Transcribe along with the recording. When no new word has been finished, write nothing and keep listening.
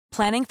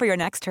Planning for your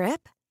next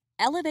trip?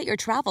 Elevate your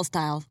travel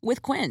style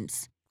with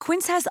Quince.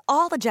 Quince has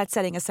all the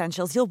jet-setting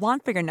essentials you'll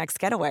want for your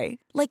next getaway,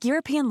 like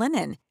European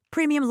linen,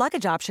 premium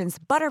luggage options,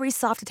 buttery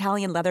soft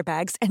Italian leather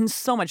bags, and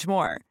so much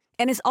more.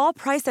 And is all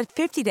priced at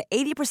 50 to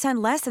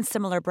 80% less than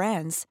similar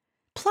brands.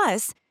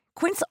 Plus,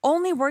 Quince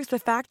only works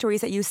with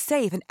factories that use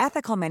safe and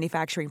ethical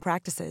manufacturing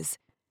practices.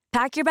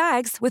 Pack your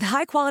bags with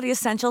high-quality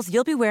essentials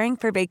you'll be wearing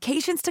for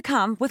vacations to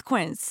come with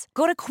Quince.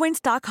 Go to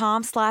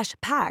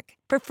quince.com/pack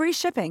for free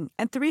shipping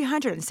and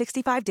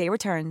 365-day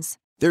returns.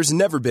 There's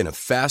never been a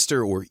faster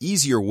or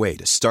easier way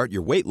to start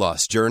your weight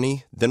loss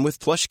journey than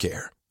with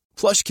PlushCare.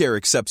 PlushCare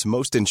accepts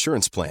most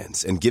insurance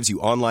plans and gives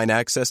you online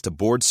access to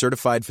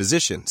board-certified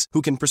physicians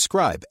who can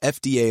prescribe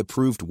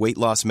FDA-approved weight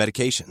loss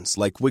medications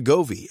like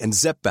Wegovy and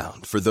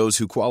Zepbound for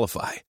those who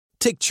qualify.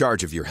 Take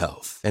charge of your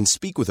health and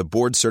speak with a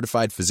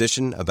board-certified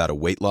physician about a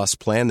weight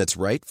loss plan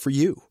that's right for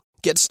you.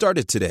 Get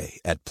started today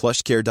at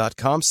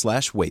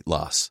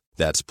plushcare.com/weightloss.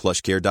 That's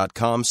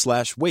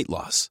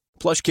plushcare.com/weightloss.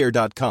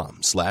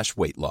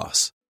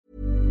 plushcare.com/weightloss.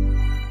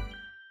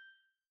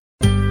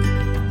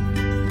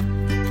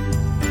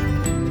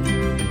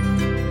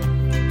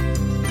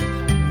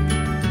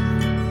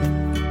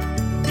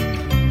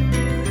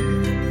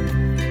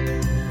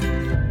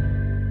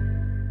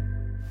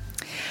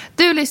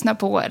 Du lyssnar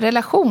på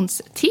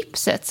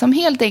relationstipset som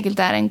helt enkelt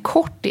är en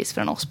kortis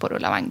från oss på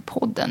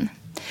Rullavagn-podden.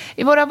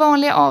 I våra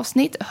vanliga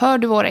avsnitt hör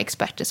du våra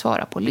experter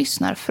svara på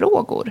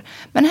lyssnarfrågor.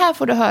 Men här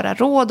får du höra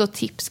råd och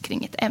tips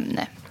kring ett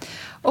ämne.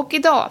 Och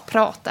idag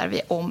pratar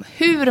vi om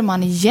hur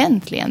man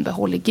egentligen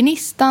behåller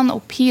gnistan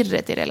och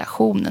pirret i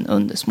relationen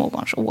under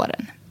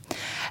småbarnsåren.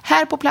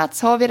 Här på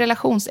plats har vi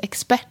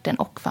relationsexperten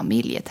och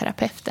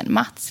familjeterapeuten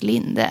Mats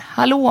Linde.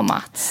 Hallå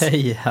Mats!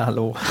 Hej,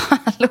 hallå!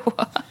 Hallå!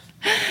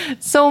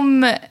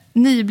 Som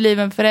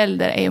nybliven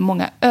förälder är ju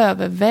många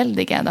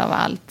överväldigade av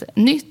allt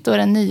nytt och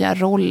den nya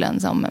rollen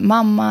som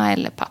mamma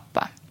eller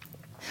pappa.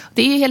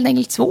 Det är ju helt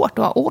enkelt svårt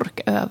att ha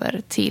ork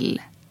över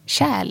till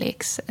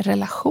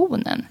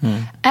kärleksrelationen.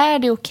 Är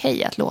det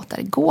okej att låta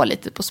det gå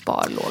lite på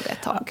sparlåga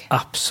ett tag?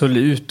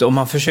 Absolut, om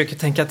man försöker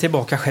tänka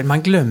tillbaka själv,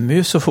 man glömmer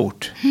ju så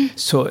fort.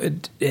 Så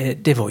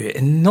det var ju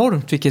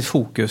enormt vilket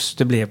fokus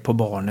det blev på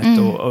barnet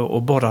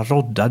och bara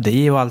rodda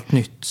det och allt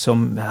nytt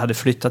som hade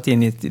flyttat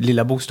in i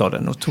lilla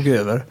bostaden och tog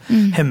över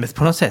hemmet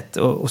på något sätt.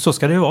 Och så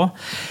ska det ju vara.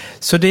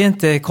 Så det är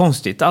inte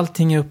konstigt,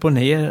 allting är upp och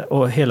ner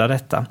och hela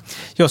detta.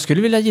 Jag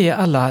skulle vilja ge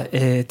alla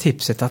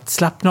tipset att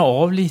slappna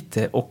av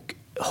lite och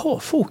ha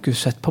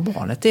fokuset på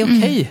barnet. Det är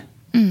okej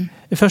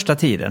i första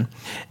tiden.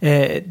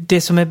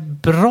 Det som är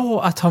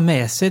bra att ha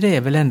med sig, det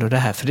är väl ändå det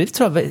här. För det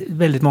tror jag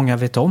väldigt många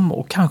vet om.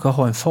 Och kanske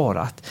ha en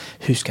fara att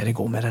hur ska det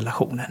gå med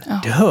relationen? Ja.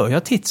 Det hör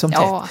jag titt som tätt.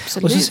 Ja,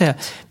 absolut. Och så säger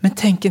jag, men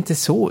tänk inte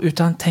så.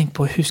 Utan tänk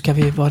på hur ska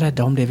vi vara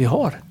rädda om det vi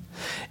har.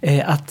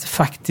 Att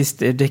faktiskt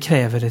det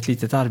kräver ett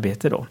litet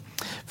arbete då.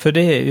 För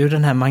det är ju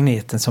den här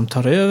magneten som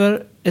tar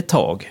över ett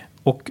tag.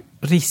 Och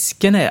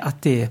risken är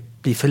att det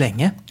blir för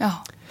länge. Ja.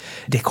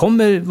 Det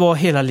kommer vara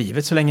hela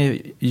livet. Så länge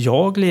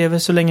jag lever,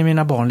 så länge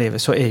mina barn lever,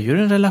 så är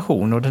ju en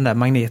relation och den där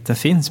magneten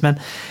finns. Men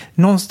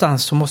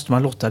någonstans så måste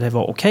man låta det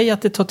vara okej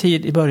att det tar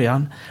tid i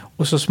början.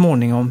 Och så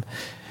småningom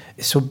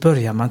så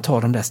börjar man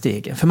ta de där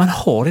stegen. För man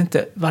har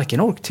inte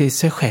varken ork till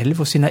sig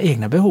själv och sina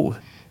egna behov.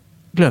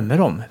 Glömmer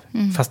dem,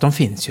 fast de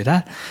finns ju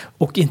där.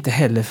 Och inte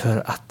heller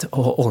för att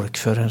ha ork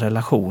för en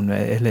relation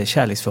eller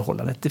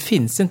kärleksförhållande. Det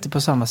finns inte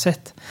på samma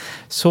sätt.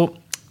 Så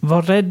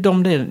var rädd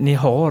om det ni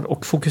har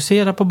och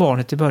fokusera på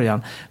barnet i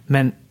början.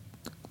 Men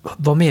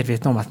var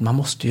medveten om att man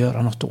måste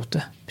göra något åt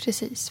det.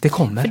 Precis. Det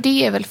kommer. För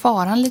det är väl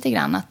faran lite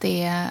grann att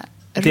det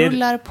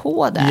rullar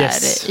på där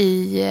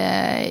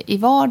i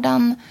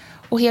vardagen.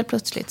 Och helt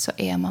plötsligt så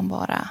är man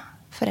bara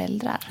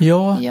föräldrar.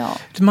 Ja,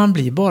 man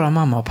blir bara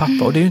mamma och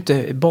pappa. Och det är ju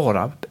inte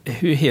bara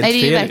helt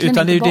fel.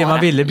 Utan det är ju det man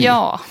ville bli.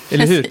 Ja,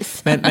 eller hur?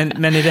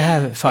 Men i det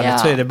här fallet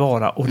så är det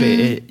bara. Och det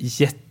är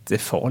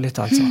jättefarligt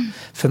alltså.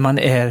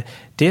 För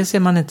dels är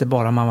man inte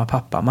bara mamma och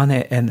pappa. Man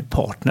är en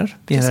partner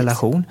i en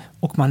relation.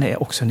 Och man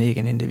är också en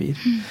egen individ.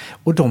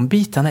 Och de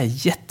bitarna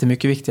är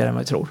jättemycket viktigare än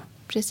vad jag tror.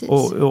 Precis.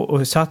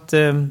 Och så att...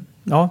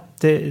 Ja,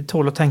 det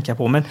tål att tänka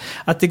på. Men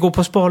att det går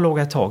på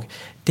sparlåga ett tag,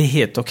 det är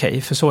helt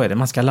okej. För så är det,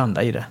 man ska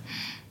landa i det.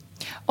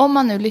 Om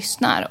man nu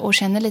lyssnar och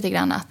känner lite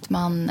grann att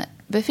man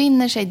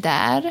befinner sig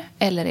där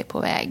eller är på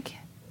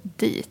väg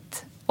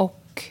dit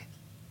och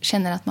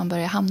känner att man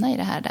börjar hamna i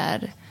det här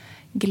där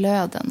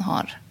glöden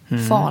har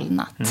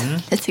falnat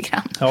lite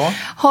grann. Ja.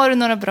 Har du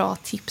några bra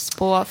tips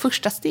på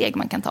första steg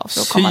man kan ta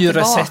för att komma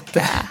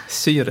tillbaka?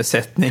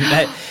 Syresättning.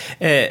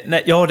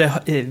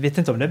 Nej, vet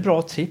inte om det är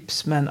bra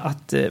tips, men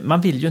att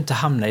man vill ju inte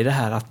hamna i det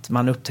här att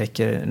man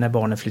upptäcker när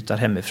barnen flyttar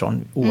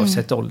hemifrån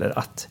oavsett ålder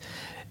att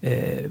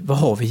vad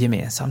har vi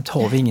gemensamt?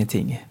 Har vi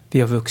ingenting?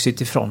 Vi har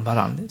vuxit ifrån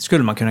varandra,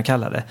 skulle man kunna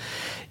kalla det.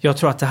 Jag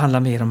tror att det handlar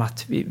mer om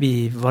att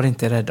vi var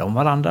inte rädda om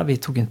varandra. Vi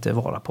tog inte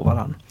vara på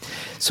varandra.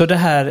 Så det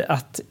här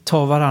att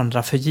ta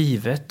varandra för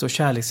givet och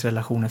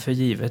kärleksrelationer för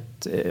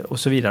givet och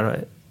så vidare.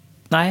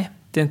 Nej,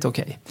 det är inte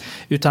okej.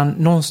 Utan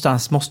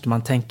någonstans måste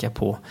man tänka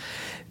på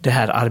det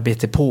här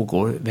arbetet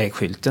pågår,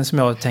 vägskylten som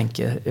jag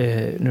tänker.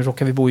 Nu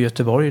råkar vi bo i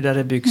Göteborg där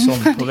det byggs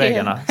om på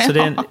vägarna. Så det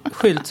är en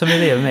skylt som vi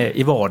lever med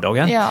i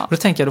vardagen. Ja. Och då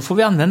tänker jag, då får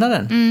vi använda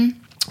den.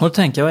 Och då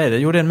tänker jag, vad är det?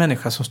 Jo, det är en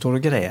människa som står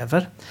och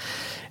gräver.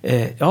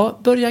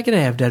 Börja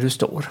gräv där du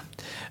står.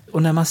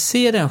 Och när man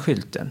ser den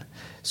skylten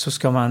så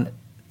ska man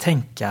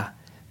tänka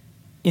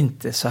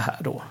inte så här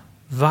då.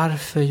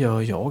 Varför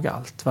gör jag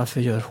allt?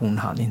 Varför gör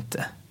han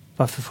inte?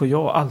 Varför får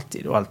jag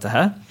alltid och allt det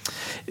här?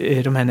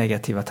 De här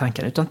negativa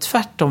tankarna. Utan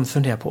tvärtom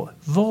fundera på,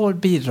 vad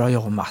bidrar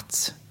jag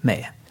Mats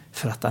med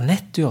för att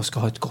Anette och jag ska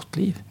ha ett gott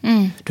liv?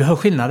 Du hör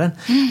skillnaden.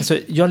 Alltså,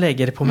 jag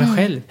lägger det på mig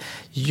själv.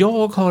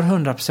 Jag har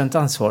 100%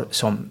 ansvar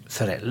som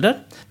förälder.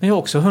 Men jag har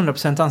också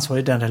 100% ansvar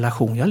i den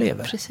relation jag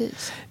lever.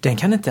 Precis. Den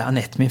kan inte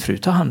Anette, min fru,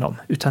 ta hand om.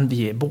 Utan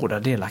vi är båda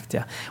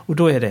delaktiga. Och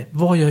då är det,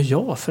 vad gör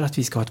jag för att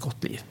vi ska ha ett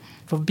gott liv?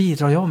 Vad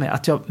bidrar jag med?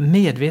 Att jag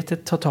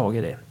medvetet tar tag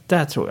i det.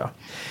 Där tror jag.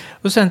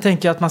 Och sen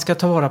tänker jag att man ska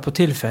ta vara på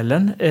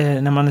tillfällen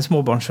när man är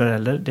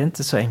småbarnsförälder. Det är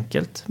inte så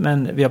enkelt.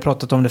 Men vi har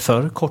pratat om det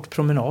förr. Kort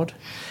promenad.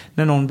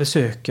 När någon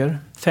besöker.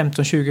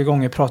 15-20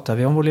 gånger pratar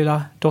vi om vår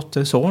lilla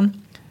dotter,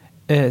 son.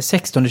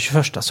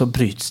 16-21 så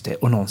bryts det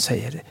och någon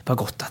säger vad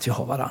gott att vi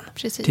har varann.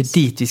 Precis. Det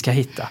är dit vi ska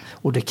hitta.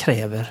 Och det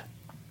kräver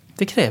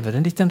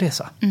en liten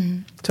resa.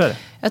 Så är det.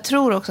 Jag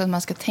tror också att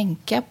man ska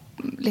tänka,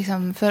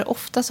 liksom, för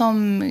ofta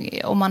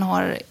om man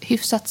har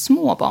hyfsat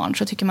små barn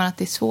så tycker man att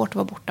det är svårt att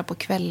vara borta på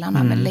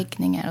kvällarna med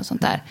läggningar och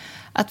sånt där.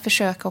 Att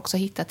försöka också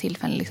hitta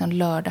tillfällen liksom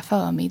lördag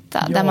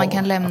förmiddag där man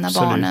kan lämna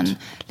barnen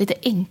lite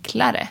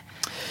enklare.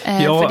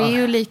 För det är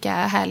ju lika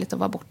härligt att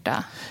vara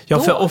borta. Ja,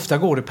 då. för ofta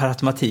går det per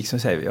automatik som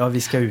säger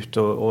vi ska ut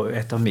och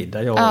äta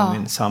middag, jag och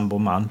min sambo,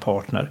 man,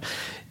 partner.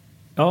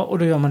 Ja, och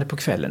då gör man det på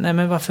kvällen. Nej,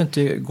 men varför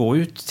inte gå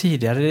ut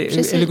tidigare?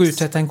 Precis. Eller gå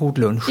ut och äta en god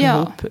lunch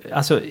ihop.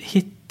 Alltså,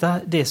 hitta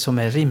det som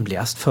är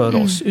rimligast för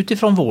oss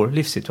utifrån vår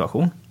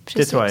livssituation.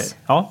 Precis. Det tror jag.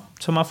 Ja,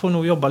 så man får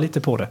nog jobba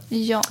lite på det.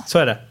 Ja. Så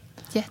är det.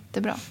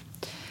 Jättebra.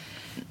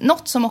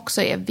 Något som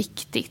också är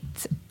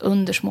viktigt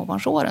under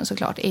småbarnsåren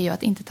såklart är ju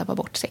att inte tappa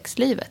bort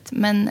sexlivet.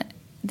 Men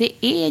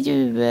det är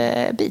ju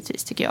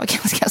bitvis tycker jag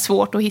ganska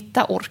svårt att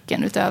hitta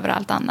orken utöver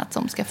allt annat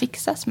som ska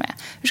fixas med.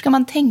 Hur ska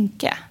man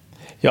tänka?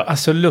 Ja,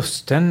 alltså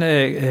lusten,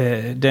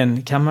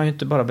 den kan man ju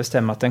inte bara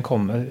bestämma att den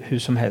kommer hur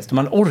som helst.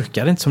 Man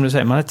orkar inte, som du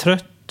säger, man är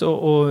trött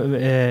och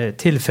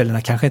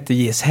tillfällena kanske inte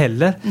ges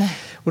heller. Nej.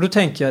 Och då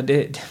tänker jag,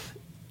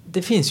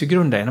 det finns ju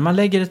grunder. När man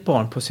lägger ett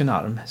barn på sin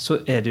arm så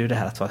är det ju det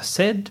här att vara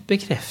sedd,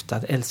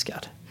 bekräftad,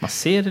 älskad. Man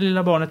ser det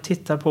lilla barnet,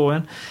 tittar på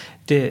en.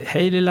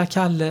 Hej lilla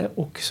Kalle,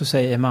 och så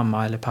säger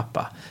mamma eller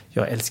pappa,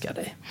 jag älskar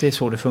dig. Det är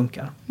så det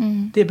funkar.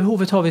 Det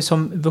behovet har vi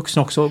som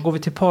vuxna också. Går vi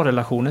till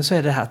parrelationen så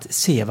är det här att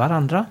se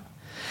varandra.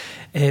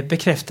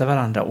 Bekräfta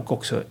varandra och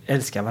också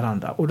älska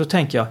varandra. Och då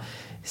tänker jag,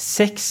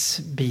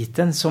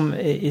 sexbiten som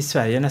i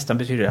Sverige nästan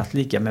betyder att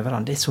ligga med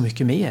varandra, det är så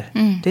mycket mer.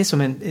 Det är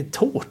som en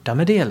tårta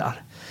med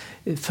delar.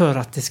 För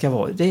att det ska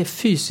vara, det är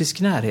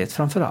fysisk närhet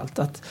framförallt.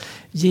 Att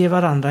ge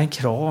varandra en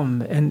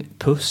kram, en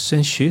puss,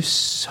 en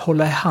kyss,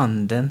 hålla i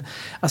handen.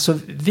 Alltså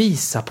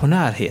visa på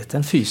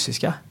närheten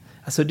fysiska.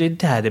 Alltså det är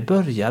där det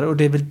börjar, och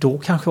det är väl då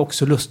kanske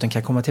också lusten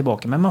kan komma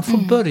tillbaka. Men man får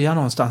börja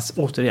någonstans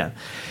återigen.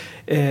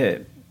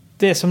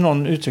 Det är som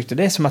någon uttryckte,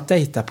 det är som att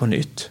dejta på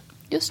nytt.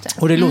 Just det.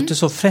 Och det låter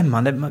så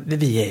främmande.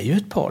 Vi är ju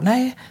ett par.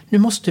 Nej, nu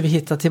måste vi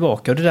hitta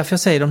tillbaka. Och det är därför jag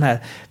säger de här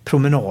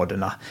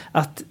promenaderna.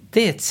 Att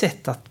det är ett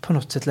sätt att på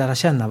något sätt lära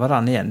känna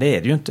varandra igen. Det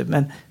är det ju inte.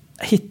 Men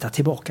hitta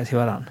tillbaka till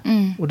varandra.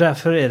 Och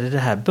därför är det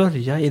här,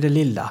 börja i det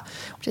lilla.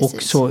 Precis.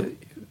 Och så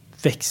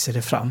växer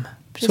det fram.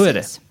 Precis. Så är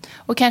det.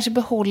 Och kanske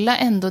behålla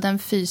ändå den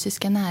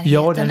fysiska närheten.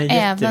 Ja, den är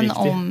jätteviktig. Även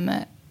om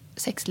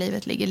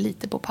sexlivet ligger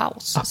lite på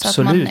paus. Absolut.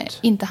 Så att man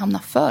inte hamnar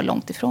för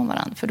långt ifrån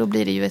varandra. För då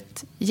blir det ju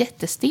ett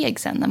jättesteg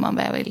sen när man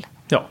väl vill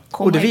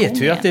komma och det vet vi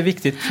ju igen. att det är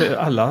viktigt för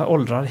alla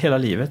åldrar hela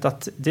livet.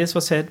 Att dels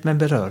vara sedd, men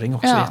beröring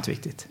också är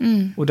jätteviktigt.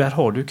 Och där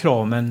har du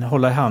kramen,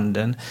 hålla i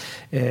handen,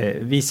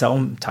 visa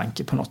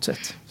omtanke på något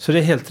sätt. Så det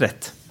är helt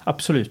rätt.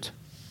 Absolut.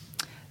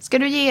 Ska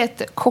du ge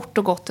ett kort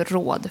och gott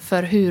råd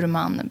för hur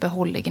man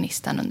behåller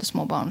gnistan under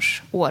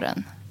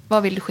småbarnsåren?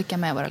 Vad vill du skicka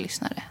med våra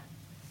lyssnare?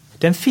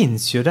 Den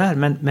finns ju där,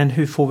 men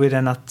hur får vi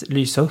den att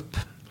lysa upp,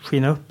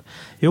 skina upp?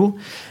 Jo,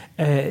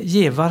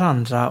 ge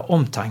varandra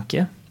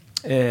omtanke,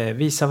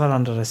 visa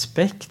varandra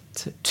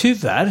respekt.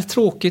 Tyvärr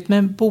tråkigt,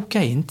 men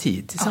boka in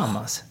tid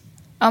tillsammans.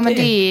 Ja, men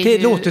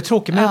det låter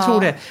tråkigt, men jag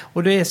tror det.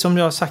 Och det är som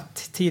jag har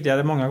sagt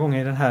tidigare många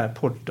gånger i den här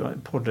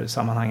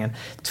poddsammanhangen.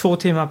 2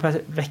 timmar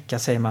per vecka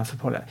säger man för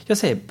podden. Jag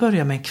säger,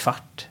 börja med en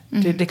kvart.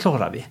 Det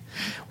klarar vi.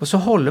 Och så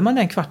håller man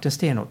den kvarten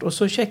stenhårt och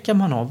så checkar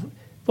man av.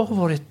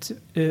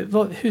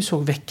 Hur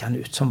såg veckan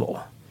ut som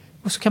var?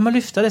 Och så kan man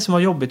lyfta det som var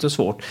jobbigt och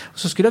svårt. Och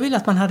så skulle jag vilja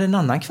att man hade en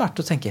annan kvart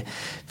och tänka,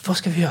 vad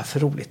ska vi göra för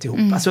roligt ihop?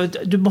 Alltså,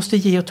 du måste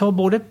ge och ta,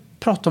 både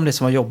prata om det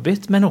som var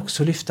jobbigt, men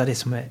också lyfta det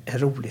som är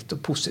roligt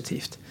och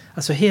positivt.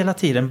 Alltså hela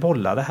tiden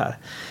bolla det här.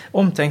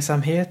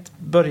 Omtänksamhet,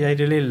 börja i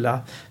det lilla,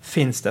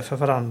 finns det för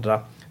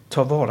varandra,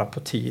 ta vara på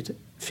tid,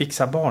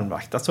 fixa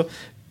barnvakt. Alltså,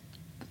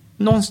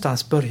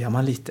 någonstans börjar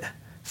man lite.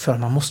 För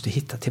man måste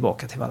hitta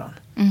tillbaka till varandra.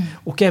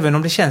 Och även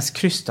om det känns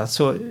krystat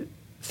så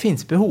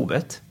finns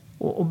behovet.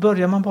 Och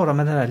börjar man bara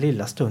med den här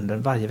lilla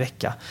stunden varje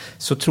vecka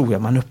så tror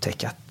jag man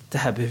upptäcker att det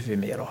här behöver vi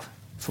mer av.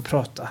 Få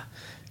prata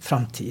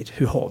framtid,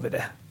 hur har vi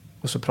det?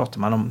 Och så pratar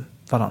man om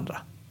varandra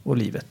och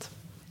livet.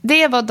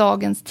 Det var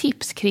dagens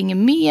tips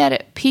kring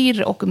mer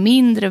pirr och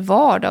mindre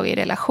vardag i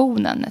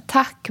relationen.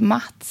 Tack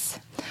Mats!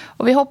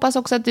 Och vi hoppas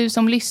också att du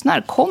som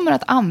lyssnar kommer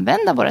att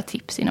använda våra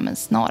tips inom en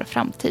snar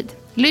framtid.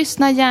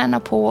 Lyssna gärna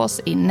på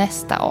oss i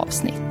nästa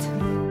avsnitt.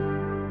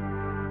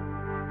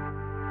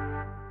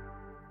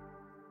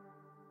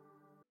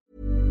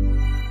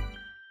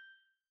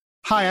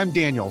 Hi, I'm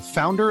Daniel,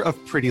 founder of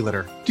Pretty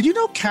Litter. Did you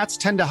know cats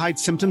tend to hide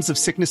symptoms of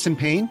sickness and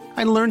pain?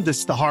 I learned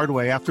this the hard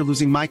way after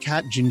losing my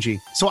cat, Gingy.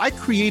 So I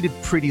created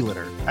Pretty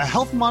Litter, a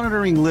health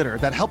monitoring litter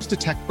that helps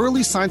detect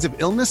early signs of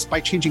illness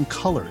by changing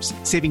colors,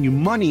 saving you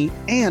money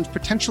and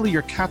potentially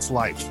your cat's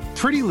life.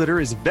 Pretty Litter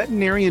is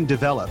veterinarian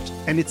developed,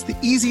 and it's the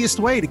easiest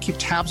way to keep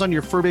tabs on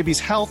your fur baby's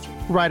health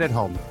right at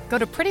home. Go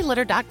to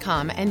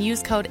prettylitter.com and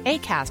use code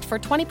ACAST for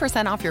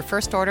 20% off your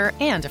first order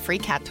and a free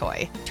cat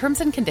toy.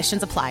 Terms and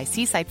conditions apply.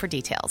 See site for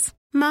details.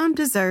 Mom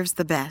deserves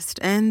the best,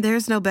 and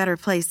there's no better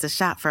place to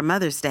shop for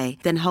Mother's Day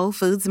than Whole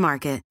Foods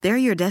Market. They're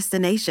your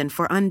destination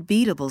for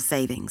unbeatable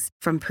savings,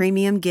 from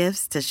premium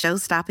gifts to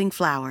show-stopping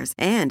flowers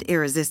and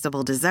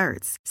irresistible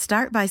desserts.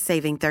 Start by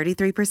saving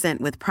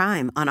 33% with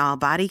Prime on all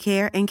body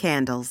care and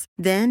candles.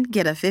 Then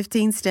get a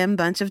 15-stem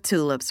bunch of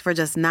tulips for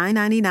just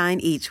 $9.99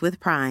 each with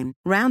Prime.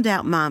 Round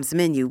out Mom's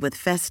menu with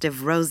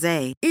festive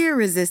rosé,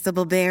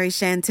 irresistible berry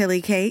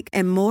chantilly cake,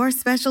 and more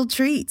special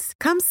treats.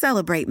 Come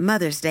celebrate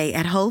Mother's Day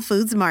at Whole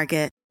Foods Market.